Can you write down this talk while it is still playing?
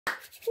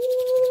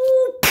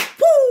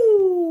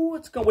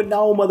What's going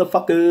on,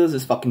 motherfuckers?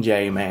 It's fucking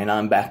Jay, man.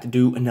 I'm back to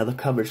do another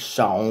cover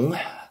song.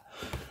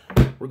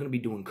 We're gonna be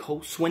doing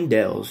Cole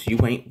Swindell's You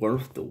Ain't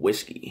Worth the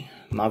Whiskey.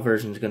 My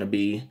version's gonna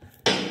be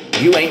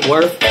You Ain't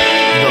Worth the 50.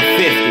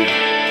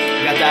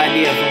 I got the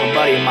idea from a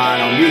buddy of mine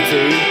on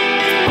YouTube.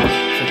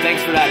 So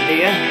thanks for that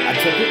idea. I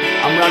took it,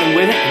 I'm running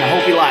with it, and I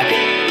hope you like it.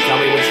 Tell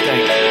me what you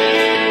think.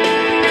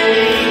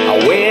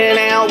 I went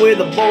out with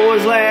the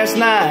boys last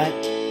night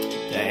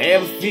to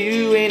have a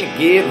few and to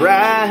get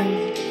right.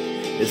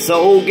 This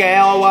old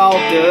gal walked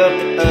up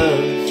to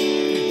us.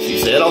 She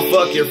said, I'll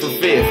fuck you for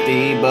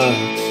 50 bucks.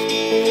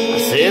 I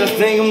said, I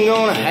think I'm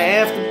gonna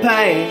have to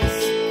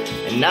pass.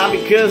 And not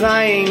because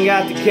I ain't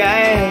got the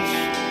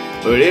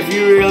cash, but if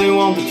you really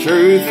want the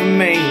truth from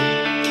me,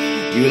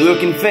 you're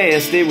looking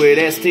infested with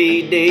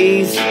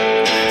STDs.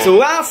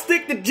 So I'll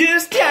stick to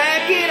just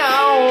jacking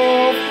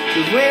off,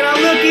 cause when I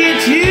look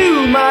at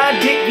you, my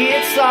dick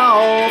gets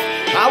soft.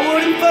 I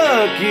wouldn't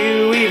fuck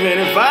you even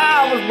if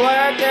I was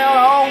blacked out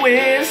on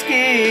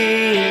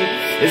whiskey.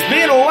 It's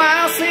been a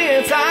while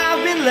since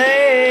I've been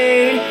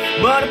laid,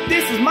 but if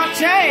this is my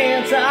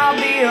chance, I'll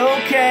be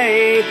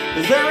okay.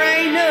 Cause there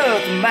ain't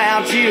nothing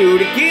about you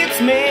that gets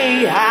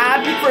me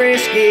hot and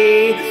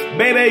frisky.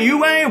 Baby,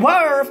 you ain't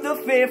worth the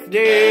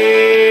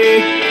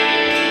 50.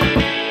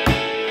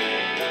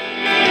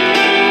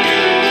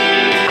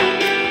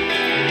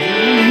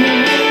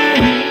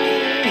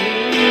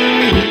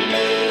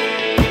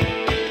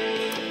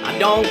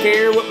 Don't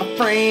care what my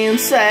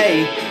friends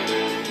say.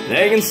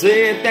 They can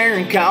sit there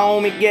and call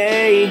me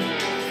gay,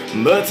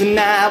 but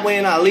tonight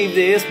when I leave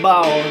this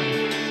bar,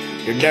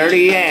 your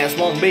dirty ass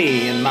won't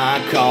be in my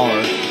car.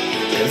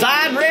 Cause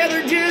I'd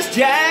rather just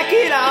jack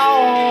it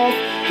off.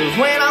 Cause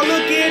when I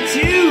look at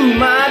you,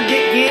 my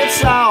dick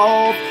gets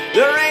soft.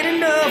 There ain't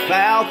enough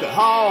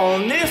alcohol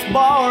in this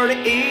bar to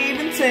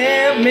even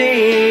tempt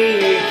me.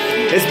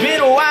 It's been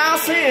a while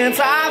since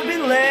I've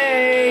been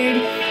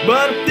laid,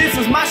 but if this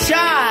is my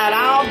shot,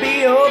 I'll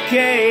be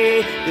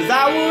okay. Cause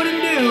I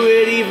wouldn't do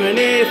it even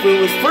if it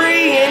was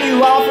free and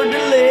you offered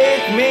to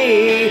lick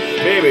me.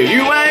 Baby,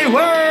 you ain't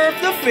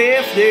worth the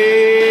 50.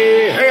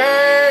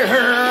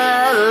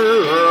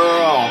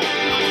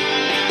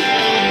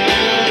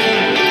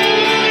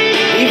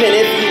 Even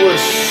if you were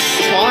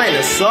trying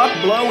to suck,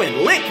 blow,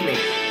 and lick me.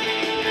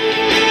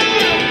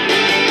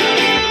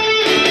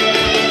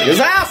 Cause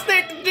I'll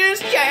stick to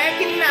just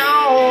jacking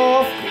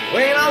off.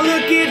 When I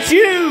look at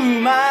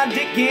you, my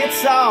dick gets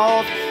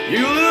soft.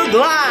 You look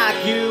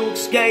like you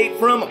escaped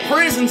from a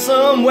prison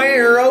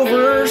somewhere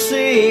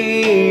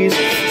overseas.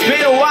 It's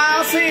been a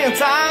while since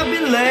I've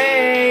been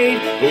laid,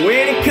 but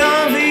when it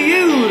comes to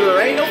you, there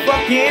ain't no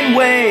fucking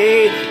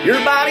way. Your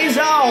body's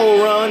all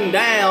run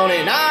down,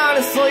 and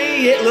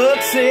honestly, it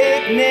looks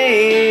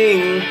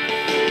sickening.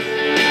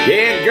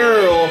 Yeah,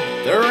 girl,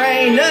 there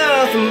ain't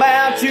nothing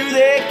about you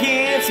that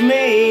gets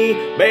me.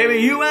 Baby,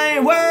 you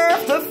ain't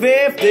worth the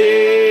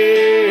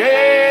 50.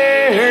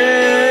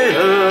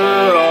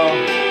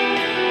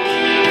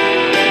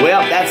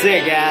 Well, that's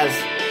it, guys.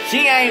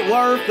 She ain't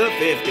worth the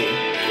 50.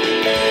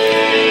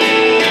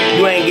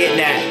 You ain't getting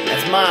that.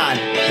 That's mine.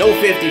 No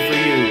 50 for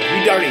you.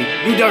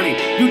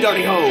 You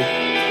dirty hoe.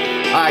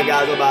 Alright,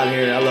 guys, I'm out of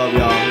here. I love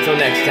y'all. Until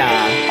next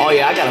time. Oh,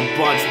 yeah, I got a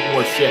bunch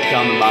more shit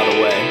coming, by the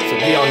way. So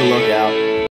be on the lookout.